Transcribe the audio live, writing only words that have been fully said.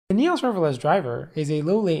The Neon Serverless Driver is a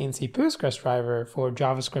low-latency Postgres driver for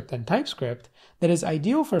JavaScript and TypeScript that is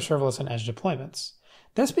ideal for serverless and edge deployments.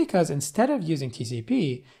 That's because instead of using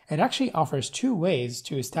TCP, it actually offers two ways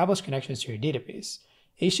to establish connections to your database: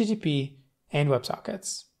 HTTP and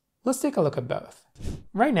WebSockets. Let's take a look at both.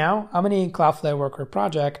 Right now, I'm in a Cloudflare Worker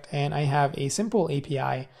project, and I have a simple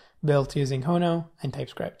API built using Hono and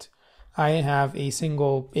TypeScript. I have a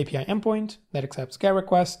single API endpoint that accepts GET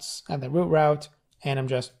requests at the root route, and I'm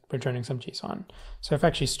just returning some JSON. So if I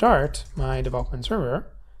actually start my development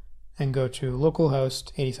server and go to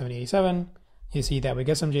localhost 8787, you see that we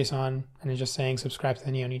get some JSON, and it's just saying subscribe to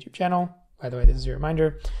the Neon YouTube channel. By the way, this is your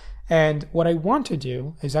reminder. And what I want to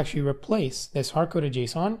do is actually replace this hard-coded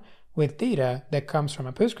JSON with data that comes from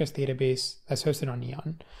a Postgres database that's hosted on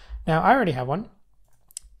Neon. Now, I already have one,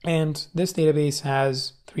 and this database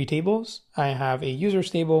has three tables. I have a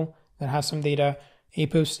users table that has some data, a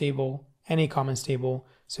post table, and a comments table.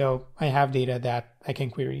 So I have data that I can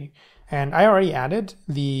query. And I already added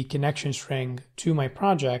the connection string to my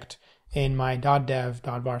project in my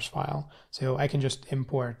 .dev.vars file. So I can just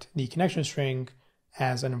import the connection string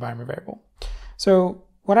as an environment variable. So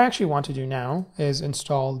what I actually want to do now is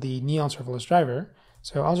install the Neon Serverless Driver.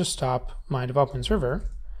 So I'll just stop my development server,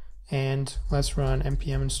 and let's run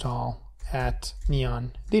npm install at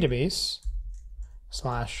neon database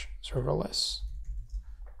 /serverless.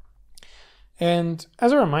 And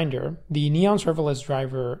as a reminder, the Neon Serverless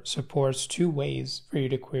Driver supports two ways for you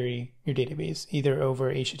to query your database, either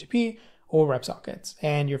over HTTP or WebSockets.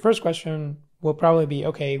 And your first question will probably be,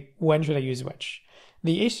 okay, when should I use which?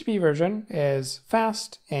 The HTTP version is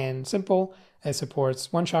fast and simple. It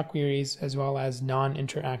supports one-shot queries as well as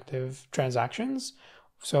non-interactive transactions.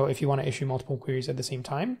 So if you want to issue multiple queries at the same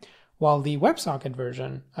time, while the WebSocket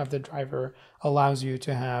version of the driver allows you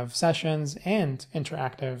to have sessions and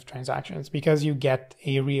interactive transactions because you get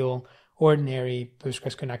a real ordinary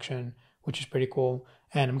Postgres connection, which is pretty cool.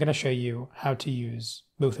 And I'm going to show you how to use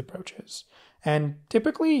both approaches. And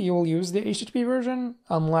typically you will use the HTTP version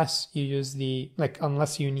unless you use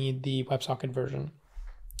unless you need the WebSocket version.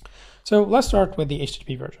 So let's start with the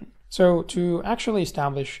HTTP version. So to actually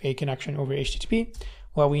establish a connection over HTTP,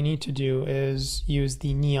 what we need to do is use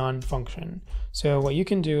the neon function. So what you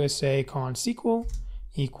can do is say const SQL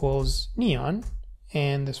equals neon,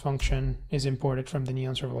 and this function is imported from the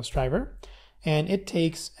Neon Serverless Driver, and it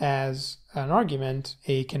takes as an argument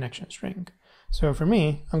a connection string. So for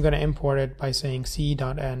me, I'm going to import it by saying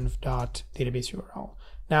c.env.database URL.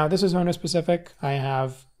 Now this is Hono specific. I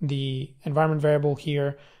have the environment variable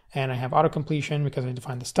here, and I have auto completion because I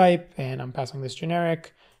defined this type, and I'm passing this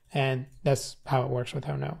generic. And that's how it works with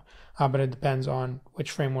Hono. But it depends on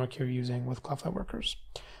which framework you're using with Cloudflare Workers.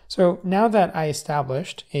 So now that I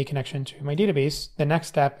established a connection to my database, the next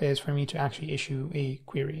step is for me to actually issue a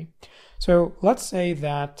query. So let's say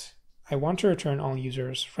that I want to return all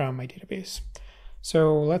users from my database.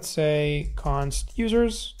 So let's say const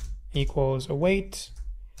users equals await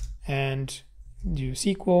and do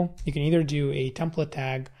SQL. You can either do a template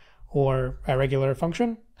tag or a regular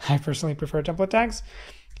function. I personally prefer template tags.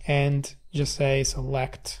 And just say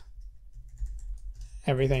select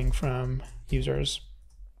everything from users.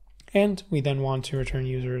 And we then want to return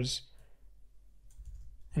users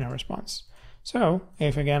in our response. So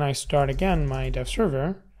if again I start again my dev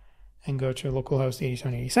server and go to localhost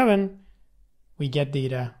 8787, we get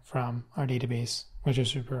data from our database, which is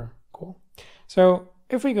super cool. So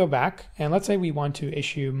if we go back and let's say we want to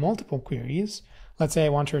issue multiple queries, let's say I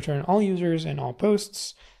want to return all users and all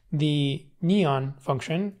posts, the neon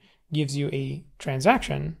function gives you a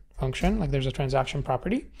transaction function, like there's a transaction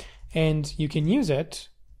property, and you can use it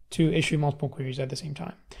to issue multiple queries at the same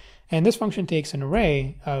time. And this function takes an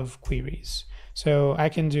array of queries. So I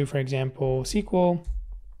can do, for example, SQL,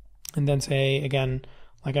 and then say, again,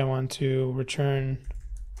 like I want to return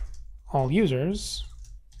all users,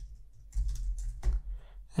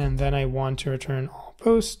 and then I want to return all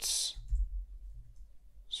posts.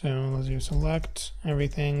 So let's do select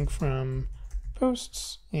everything from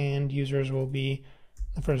posts, and users will be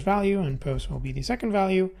the first value and posts will be the second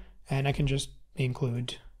value, and I can just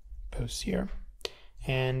include posts here.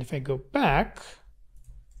 And if I go back,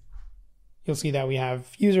 you'll see that we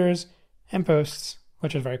have users and posts,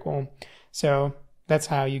 which is very cool. So that's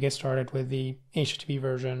how you get started with the HTTP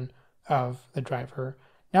version of the driver.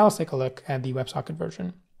 Now let's take a look at the WebSocket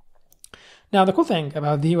version. Now, the cool thing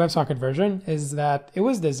about the WebSocket version is that it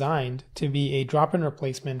was designed to be a drop-in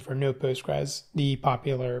replacement for Node Postgres, the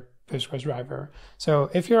popular Postgres driver. So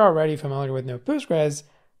if you're already familiar with Node Postgres,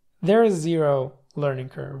 there is zero learning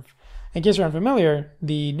curve. In case you're unfamiliar,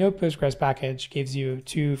 the Node Postgres package gives you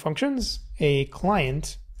two functions, a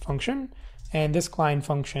client function. And this client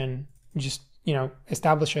function just,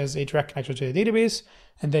 establishes a direct connection to the database.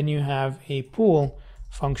 And then you have a pool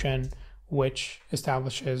function, which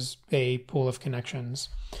establishes a pool of connections.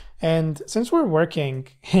 And since we're working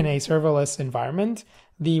in a serverless environment,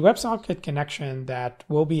 the WebSocket connection that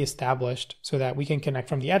will be established so that we can connect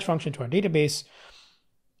from the edge function to our database,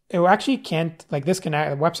 it actually can't,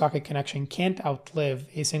 WebSocket connection can't outlive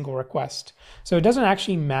a single request. So it doesn't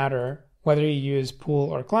actually matter whether you use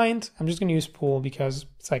pool or client. I'm just going to use pool because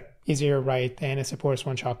it's easier to write and it supports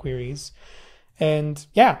one-shot queries. And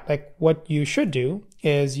yeah, what you should do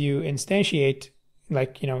is you instantiate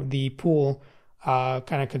the pool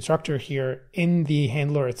kind of constructor here in the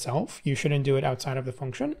handler itself. You shouldn't do it outside of the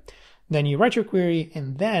function. Then you write your query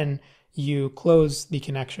and then you close the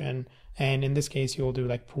connection. And in this case, you will do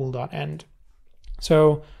pool.end.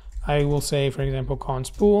 So I will say, for example,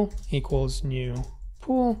 const pool equals new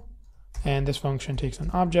pool. And this function takes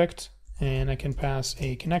an object and I can pass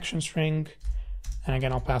a connection string. And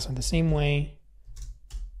again, I'll pass it the same way.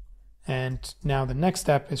 And now the next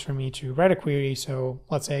step is for me to write a query. So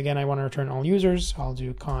let's say, again, I want to return all users. I'll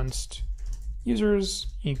do const users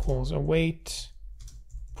equals await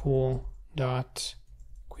pool dot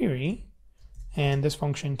query. And this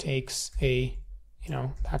function takes a, the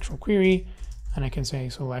actual query, and I can say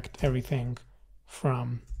select everything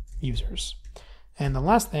from users. And the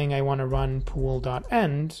last thing, I want to run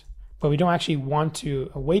pool.end, but we don't actually want to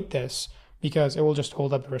await this because it will just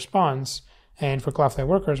hold up the response. And for Cloudflare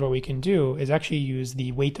workers, what we can do is actually use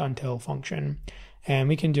the wait until function. And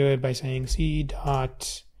we can do it by saying c.execution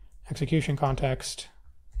context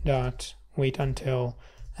dot wait until,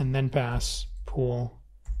 and then pass pool.end.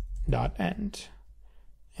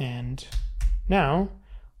 And now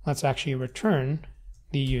let's actually return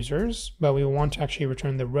the users, but we want to actually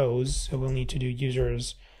return the rows. So we'll need to do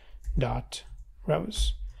users.rows.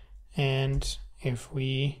 And if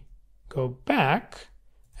we go back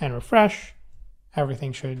and refresh,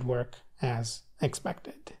 everything should work as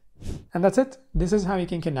expected. And that's it. This is how you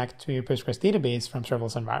can connect to your Postgres database from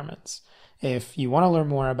serverless environments. If you want to learn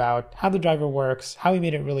more about how the driver works, how we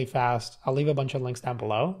made it really fast, I'll leave a bunch of links down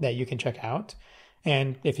below that you can check out.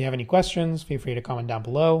 And if you have any questions, feel free to comment down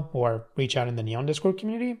below or reach out in the Neon Discord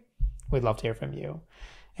community. We'd love to hear from you.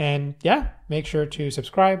 And yeah, make sure to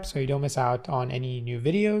subscribe so you don't miss out on any new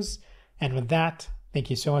videos. And with that, thank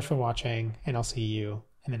you so much for watching, and I'll see you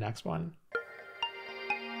in the next one.